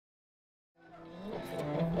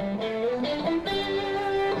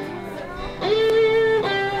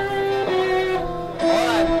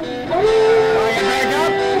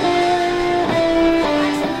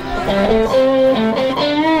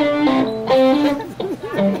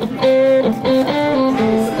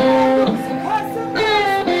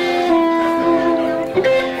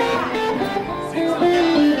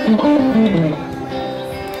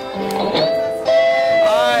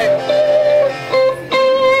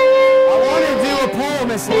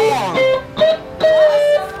this long.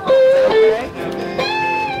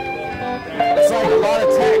 It's like a lot of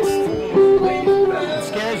text. It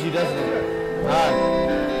scares you, doesn't it?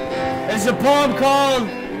 It's a poem called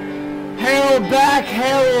Herald Back,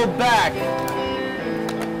 Herald Back. You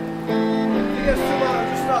guys come out and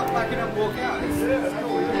just start packing up and walk out. That's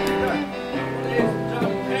cool.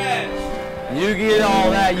 You get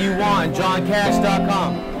all that you want,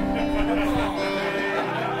 johncash.com.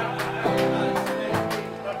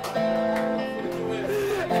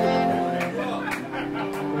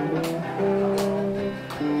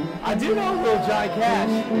 I do know a little John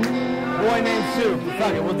Cash. Boy named Sue.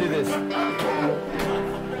 Fuck it, we'll do this.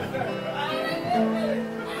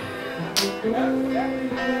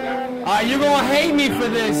 You're gonna hate me for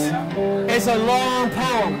this. It's a long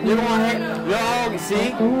poem. You're gonna hate. Yo,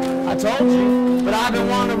 see? I told you. But I've been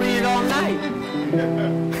wanting to read it all night.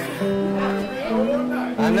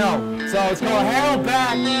 I know. So it's called Herald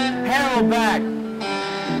Back, Herald Back.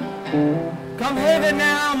 Come hither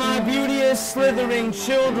now, my beauteous slithering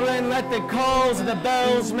children. Let the calls of the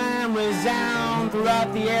bellsman resound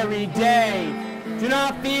throughout the airy day. Do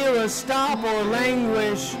not fear or stop or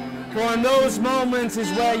languish, for in those moments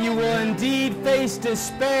is where you will indeed face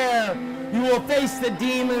despair. You will face the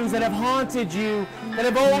demons that have haunted you, that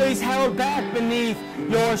have always held back beneath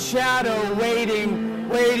your shadow, waiting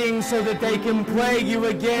so that they can plague you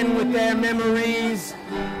again with their memories.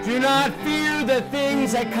 Do not fear the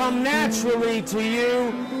things that come naturally to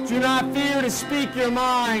you. Do not fear to speak your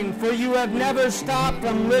mind, for you have never stopped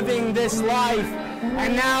from living this life.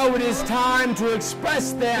 And now it is time to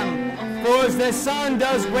express them. For as the sun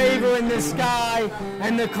does waver in the sky,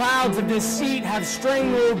 and the clouds of deceit have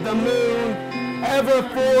strangled the moon, ever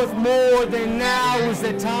forth more than now is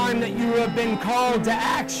the time that you have been called to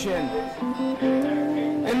action.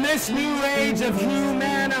 In this new age of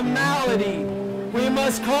humanity, we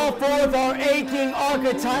must call forth our aching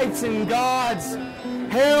archetypes and gods.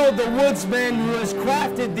 Herald the woodsman who has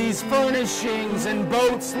crafted these furnishings and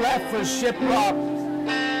boats left for shipwreck.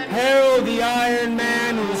 Herald the iron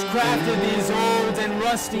man who has crafted these old and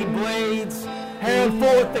rusty blades. Herald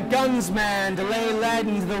forth the gunsman to lay lead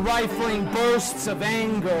into the rifling bursts of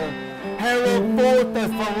anger. Herald forth the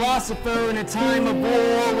philosopher in a time of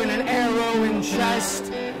war with an arrow in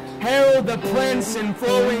chest. Herald the prince in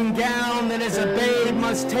flowing gown that as a babe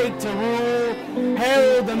must take to rule.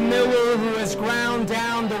 Herald the miller who has ground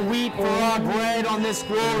down the wheat for our bread on this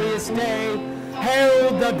glorious day.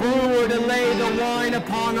 Herald the brewer to lay the wine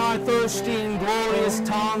upon our thirsty and glorious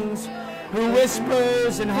tongues, who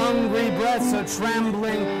whispers and hungry breaths are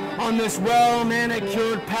trembling on this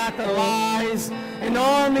well-manicured path of lies. An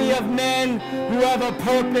army of men who have a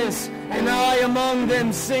purpose, and I among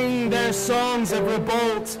them sing their songs of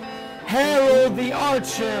revolt. Herald the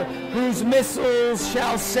archer, whose missiles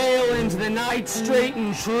shall sail into the night straight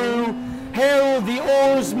and true. Herald the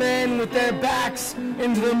oarsmen with their backs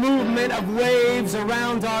into the movement of waves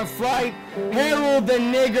around our flight. Herald the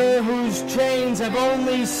nigger whose chains have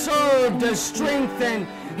only served to strengthen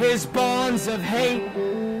his bonds of hate.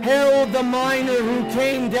 Herald the miner who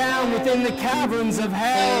came down within the caverns of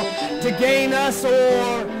hell to gain us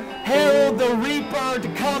ore. Herald the reaper to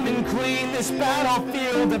come and clean this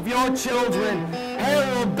battlefield of your children.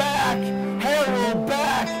 Herald back, herald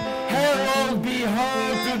back, herald be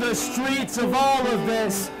heard through the streets of all of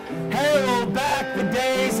this. Herald back the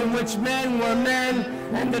days in which men were men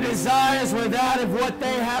and the desires were that of what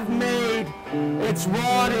they have made. It's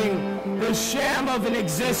rotting, the sham of an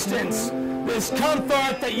existence, this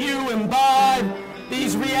comfort that you imbibe,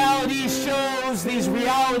 these reality shows, these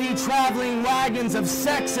reality traveling wagons of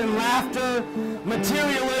sex and laughter,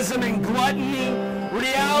 materialism and gluttony,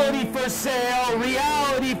 reality for sale,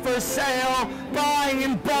 buying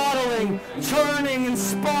and bottling, churning and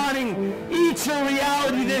spawning, eat your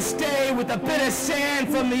reality this day with a bit of sand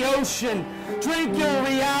from the ocean. Drink your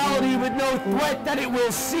reality with no threat that it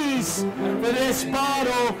will cease. For this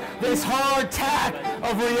bottle, this hard tack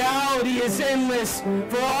of reality is endless,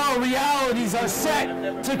 for our realities are set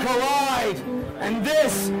to collide. And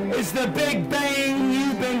this is the Big Bang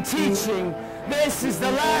you've been teaching. This is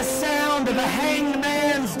the last sound of the hanged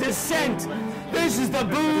man's descent. This is the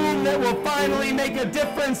boom that will finally make a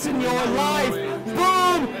difference in your life.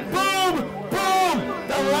 Boom, boom, boom!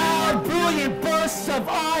 The loud, brilliant bursts of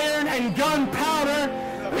iron and gunpowder,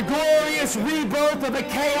 the glorious rebirth of a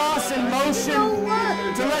chaos in motion,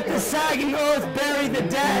 to let the sagging earth bury the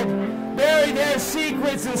dead, bury their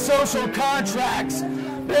secrets and social contracts,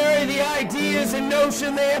 bury the ideas and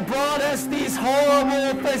notion they have brought us, these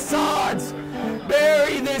horrible facades,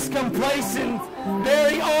 bury this complacent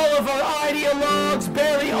Bury all of our ideologues,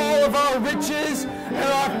 bury all of our riches and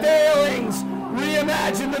our failings.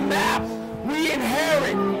 Reimagine the map we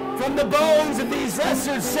inherit from the bones of these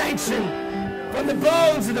lesser sanctioned, from the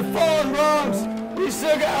bones of the fallen wrongs. We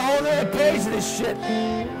still got a whole other page of this shit.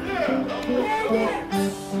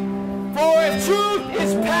 For if truth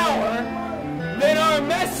is power, then our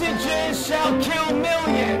messages shall kill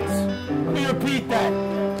millions. Let me repeat that.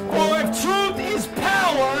 For if truth is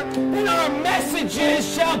power, then our messages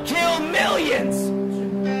shall kill millions.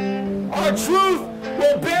 Our truth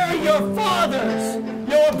will bury your fathers,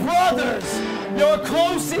 your brothers, your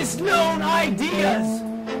closest known ideas.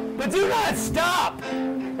 But do not stop.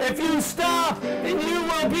 If you stop, then you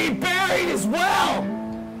will be buried as well.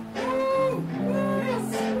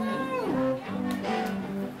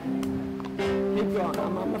 Keep going.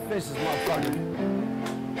 I'm gonna finish this motherfucker.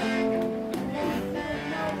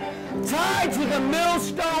 Tied to the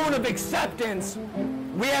millstone of acceptance,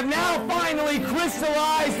 we have now finally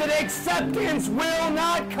crystallized that acceptance will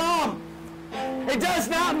not come. It does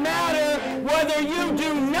not matter whether you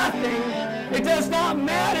do nothing. It does not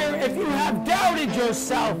matter if you have doubted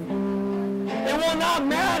yourself. It will not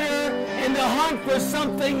matter in the hunt for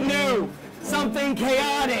something new, something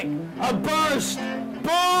chaotic, a burst.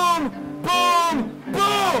 Boom, boom,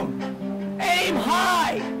 boom. Aim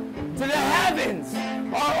high to the heavens.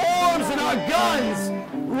 Our orbs and our guns.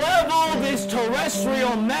 Level this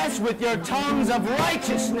terrestrial mess with your tongues of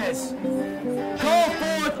righteousness. Call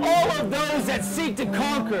forth all of those that seek to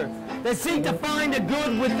conquer, that seek to find a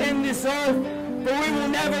good within this earth, for we will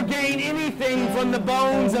never gain anything from the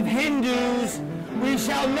bones of Hindus. We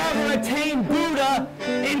shall never attain Buddha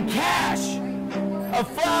in cash. A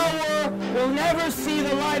flower will never see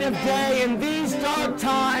the light of day in these dark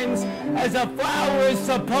times as a flower is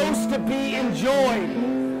supposed to be enjoyed.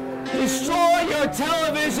 Destroy your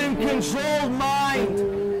television-controlled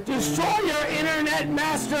mind. Destroy your internet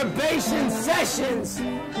masturbation sessions.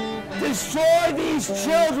 Destroy these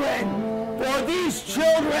children, for these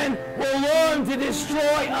children will learn to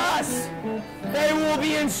destroy us. They will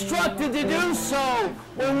be instructed to do so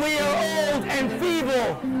when we are old and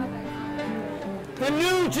feeble. The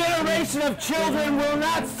new generation of children will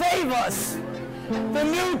not save us. The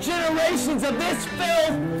new generations of this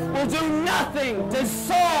filth will do nothing to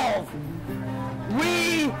solve.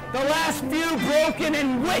 We, the last few broken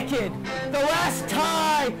and wicked, the last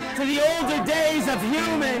tie to the older days of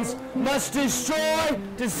humans, must destroy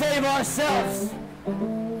to save ourselves.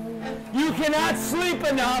 You cannot sleep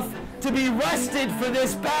enough to be rested for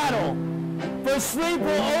this battle, for sleep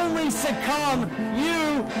will only succumb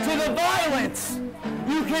you to the violence.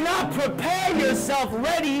 You cannot prepare yourself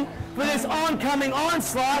ready for this oncoming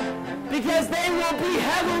onslaught because they will be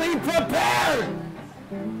heavily prepared.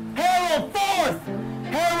 Herald forth,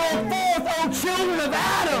 O children of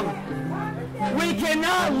Adam. We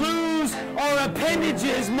cannot lose our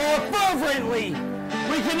appendages more fervently.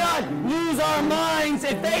 We cannot lose our minds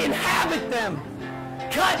if they inhabit them.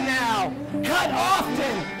 Cut now, cut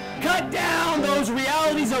often. Cut down those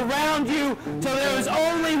realities around you till there is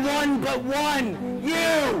only one but one.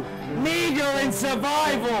 You, meager in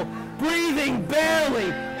survival, breathing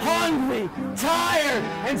barely, hungry, tired,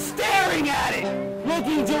 and staring at it,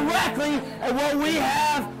 looking directly at what we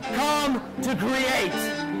have come to create.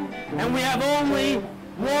 And we have only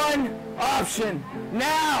one option.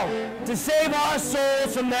 Now, to save our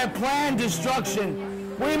souls from their planned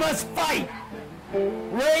destruction, we must fight.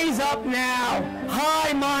 Raise up now,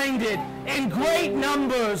 high-minded, in great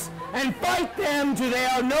numbers, and fight them till they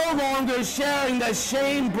are no longer sharing the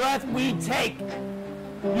shame breath we take.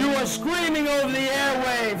 You are screaming over the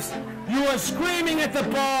airwaves. You are screaming at the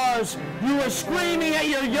bars. You are screaming at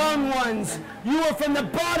your young ones. You are from the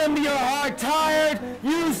bottom of your heart tired,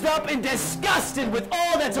 used up, and disgusted with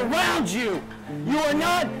all that's around you. You are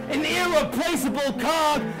not an irreplaceable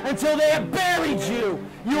cog until they have buried you.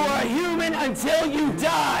 You are a human until you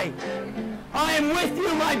die. I am with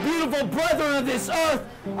you, my beautiful brethren of this earth.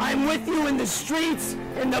 I am with you in the streets,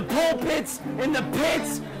 in the pulpits, in the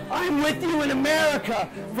pits. I am with you in America,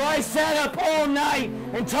 for I sat up all night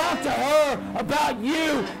and talked to her about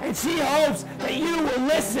you, and she hopes that you will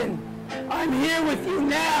listen. I'm here with you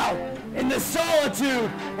now, in the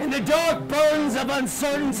solitude, in the dark burdens of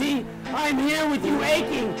uncertainty. I'm here with you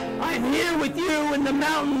aching. I'm here with you in the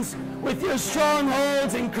mountains, with your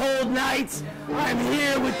strongholds and cold nights. I'm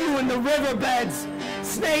here with you in the riverbeds,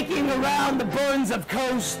 snaking around the burdens of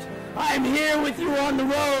coast. I'm here with you on the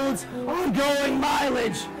roads, ongoing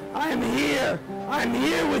mileage. I'm here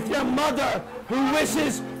with your mother who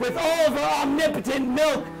wishes with all of her omnipotent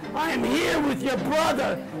milk. I am here with your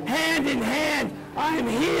brother, hand in hand. I am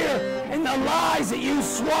here in the lies that you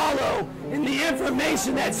swallow, in the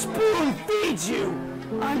information that spoon feeds you.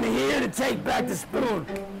 I'm here to take back the spoon.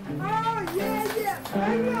 Oh, yeah.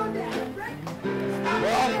 Bring it on down.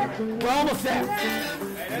 Well, we're almost there.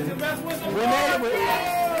 That's the best whistle. We made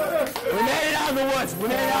it out of the woods. We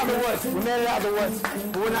made it out of the woods. We made it out of the woods.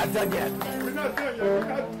 But we're not done yet. We're not done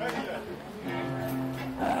yet.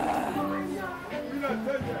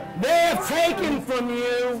 They have taken from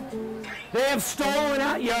you. They have stolen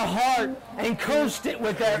out your heart and cursed it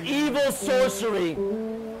with their evil sorcery.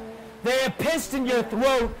 They have pissed in your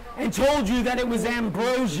throat and told you that it was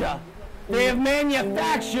ambrosia. They have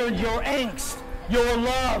manufactured your angst, your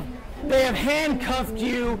love. They have handcuffed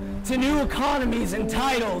you to new economies and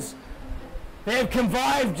titles. They have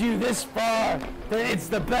connived you this far that it's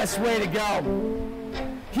the best way to go.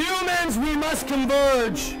 Humans, we must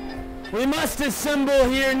converge. We must assemble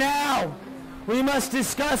here now. We must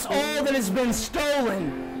discuss all that has been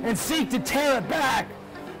stolen and seek to tear it back.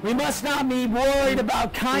 We must not be worried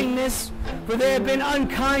about kindness, for they have been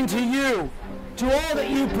unkind to you, to all that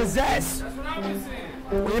you possess. That's what I've been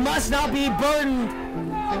saying. We must not be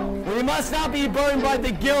burdened. We must not be burdened by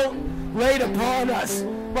the guilt laid upon us,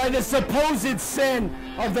 by the supposed sin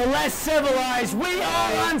of the less civilized. We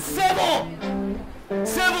are uncivil.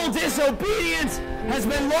 Civil disobedience has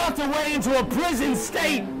been locked away into a prison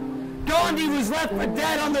state. Gandhi was left for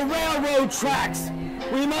dead on the railroad tracks.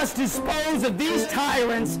 We must dispose of these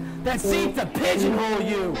tyrants that seek to pigeonhole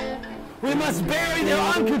you. We must bury their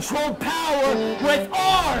uncontrolled power with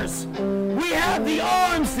ours. We have the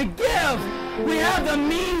arms to give. We have the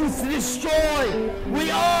means to destroy.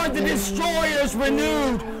 We are the destroyers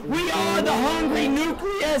renewed. We are the hungry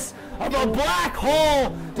nucleus of a black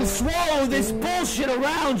hole to swallow this bullshit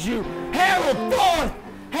around you. Herald forth,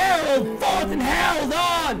 and herald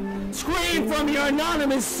on. Scream from your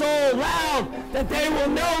anonymous soul loud that they will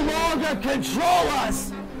no longer control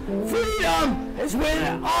us. Freedom is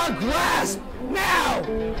within our grasp now.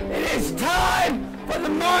 It is time for the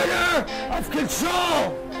murder of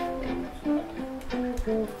control.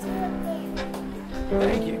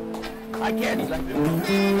 Thank you. I can't say.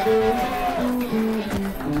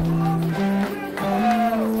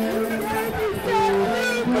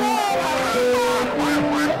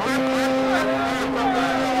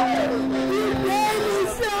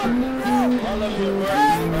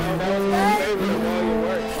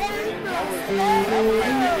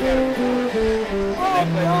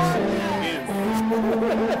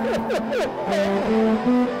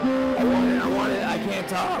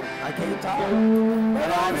 I can't talk.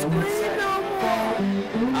 But I'm screaming no more.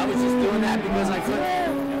 I was just doing that because I couldn't.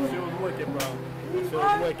 That shit was wicked, bro. That shit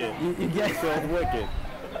was wicked. You get That shit was wicked.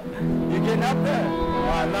 You're getting up there.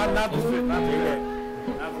 Not the shit, not the shit.